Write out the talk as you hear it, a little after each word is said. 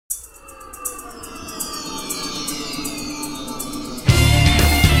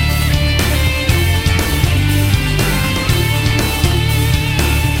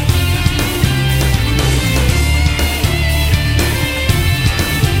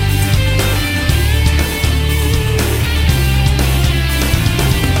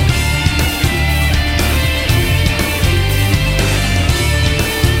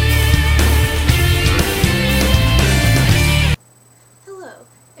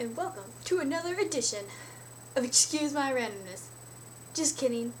and welcome to another edition of Excuse My Randomness. Just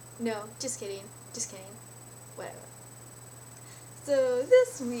kidding. No, just kidding. Just kidding. Whatever. So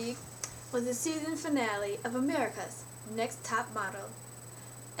this week was the season finale of America's Next Top Model.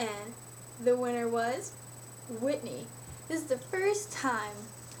 And the winner was Whitney. This is the first time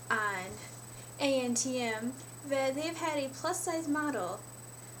on ANTM that they've had a plus-size model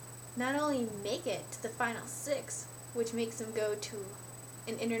not only make it to the final six, which makes them go to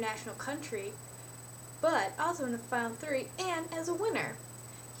an international country, but also in the final three and as a winner.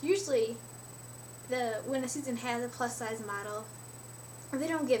 Usually, when a season has a plus-size model, they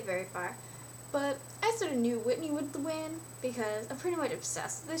don't get very far. But I sort of knew Whitney would win because I'm pretty much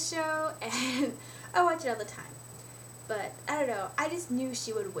obsessed with this show and I watch it all the time. But I don't know, I just knew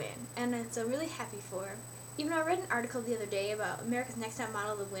she would win, and so I'm really happy for her. Even though I read an article the other day about America's Next Top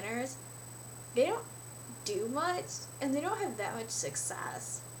Model, the winners, they don't do much, and they don't have that much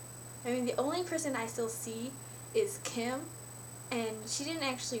success. I mean, the only person I still see is Kim, and she didn't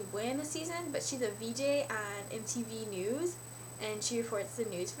actually win a season, but she's a VJ on MTV News, and she reports the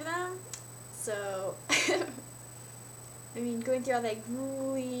news for them. So, I mean, going through all that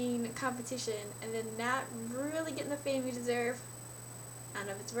grueling competition and then not really getting the fame you deserve, I don't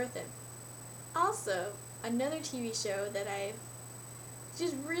know if it's worth it. Also, another TV show that I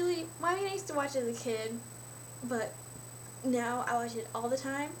just really, well, I mean, I used to watch it as a kid, but now I watch it all the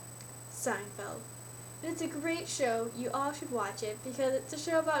time, Seinfeld. And it's a great show. You all should watch it because it's a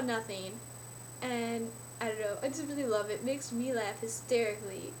show about nothing. And I don't know, I just really love it. It makes me laugh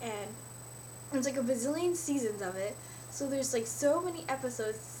hysterically. And there's like a bazillion seasons of it. So there's like so many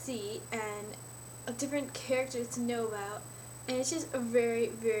episodes to see and different characters to know about. And it's just a very,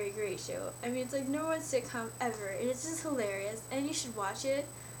 very great show. I mean, it's like no one's sitcom ever. And it's just hilarious. And you should watch it.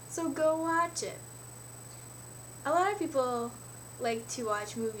 So go watch it. A lot of people like to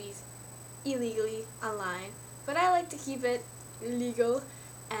watch movies illegally online. But I like to keep it legal.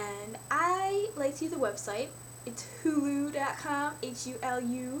 And I like to use the website. It's hulu.com,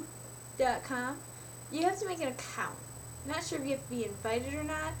 HULU.com. You have to make an account. I'm not sure if you have to be invited or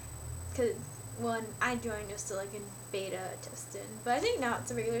not. Because when I joined, it was still like in beta testing, but I think now it's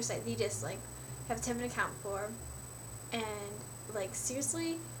a regular site that you just like have to have an account for. And like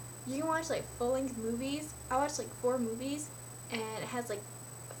seriously, you can watch like full-length movies. I watched like 4 movies, and it has like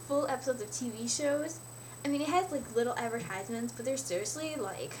full episodes of TV shows. I mean, it has like little advertisements, but they're seriously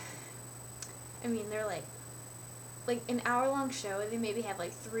like, I mean, they're like an hour-long show. They maybe have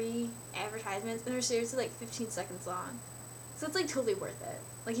like 3 advertisements, and they're seriously like 15 seconds long. So it's like totally worth it.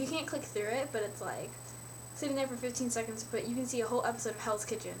 Like you can't click through it, but it's like sitting there for 15 seconds, but you can see a whole episode of Hell's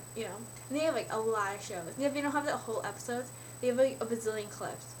Kitchen, you know. And they have like a lot of shows. And if they don't have the whole episodes, they have like a bazillion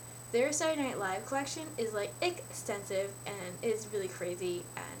clips. Their Saturday Night Live collection is like extensive and is really crazy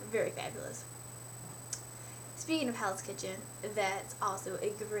and very fabulous. Speaking of Hell's Kitchen, that's also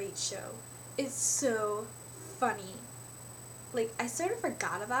a great show. It's so funny. Like, I sort of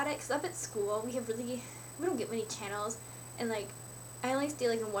forgot about it, because up at school, we don't get many channels, and like, I only stay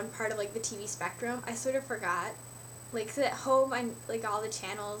like in one part of like the TV spectrum. I sort of forgot. Like, 'cause at home, I like all the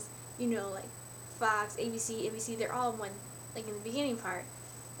channels, you know, like Fox, ABC, NBC, they're all in one, like in the beginning part.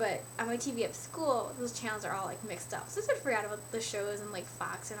 But on my TV at school, those channels are all like mixed up. So I sort of forgot about the shows and like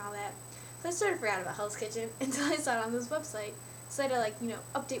Fox and all that. So I sort of forgot about Hell's Kitchen until I saw it on this website. So I had to like, you know,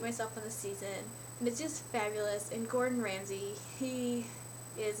 update myself on the season. And it's just fabulous. And Gordon Ramsay, he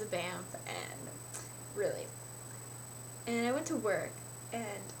is a vamp, and really. And I went to work, and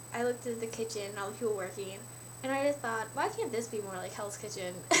I looked at the kitchen and all the people working, and I just thought, why can't this be more like Hell's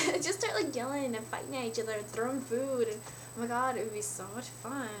Kitchen? Just start like yelling and fighting at each other and throwing food, and oh my god, it would be so much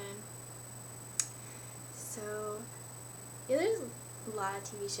fun. So, yeah, there's a lot of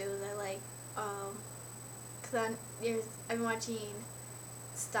TV shows I like, because I've been watching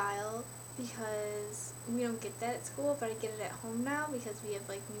Style, because we don't get that at school, but I get it at home now because we have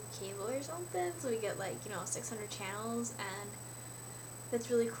like new cable or something, so we get like, you know, 600 channels, and that's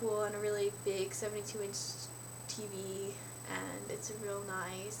really cool, and a really big 72-inch TV, and it's real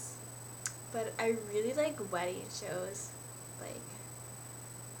nice. But I really like wedding shows. Like,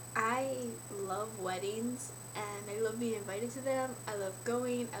 I love weddings, and I love being invited to them. I love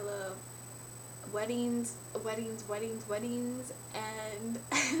going. I love weddings, and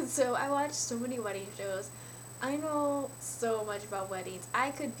so I watch so many wedding shows. I know so much about weddings.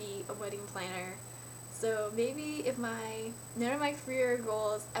 I could be a wedding planner. So maybe if none of my career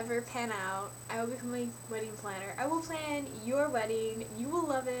goals ever pan out, I will become a wedding planner. I will plan your wedding. You will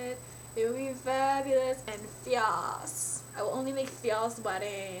love it. It will be fabulous and fierce. I will only make fierce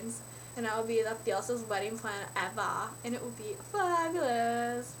weddings, and I will be the fiercest wedding planner ever, and it will be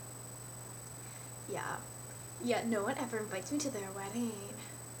fabulous. Yeah, no one ever invites me to their wedding.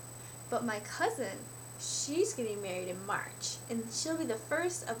 But my cousin, she's getting married in March, and she'll be the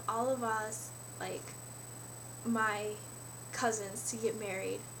first of all of us, like, my cousins to get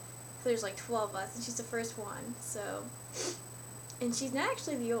married. So there's like 12 of us, and she's the first one, so, and she's not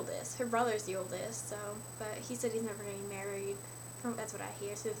actually the oldest. Her brother's the oldest, so, but he said he's never getting married. That's what I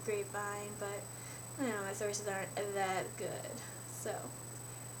hear through the grapevine, but, I don't know, my sources aren't that good, so.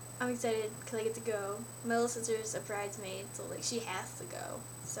 I'm excited because I get to go. My little sister's a bridesmaid, so like she has to go.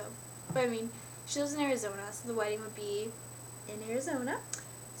 So, but I mean, she lives in Arizona, so the wedding would be in Arizona.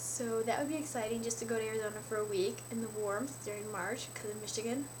 So that would be exciting just to go to Arizona for a week in the warmth during March, because in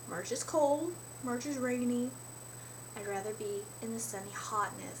Michigan, March is cold, March is rainy. I'd rather be in the sunny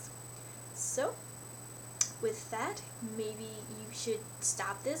hotness. So, with that, maybe you should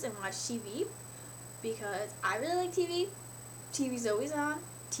stop this and watch TV, because I really like TV. TV's always on.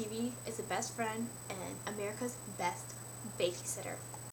 TV is the best friend and America's best babysitter.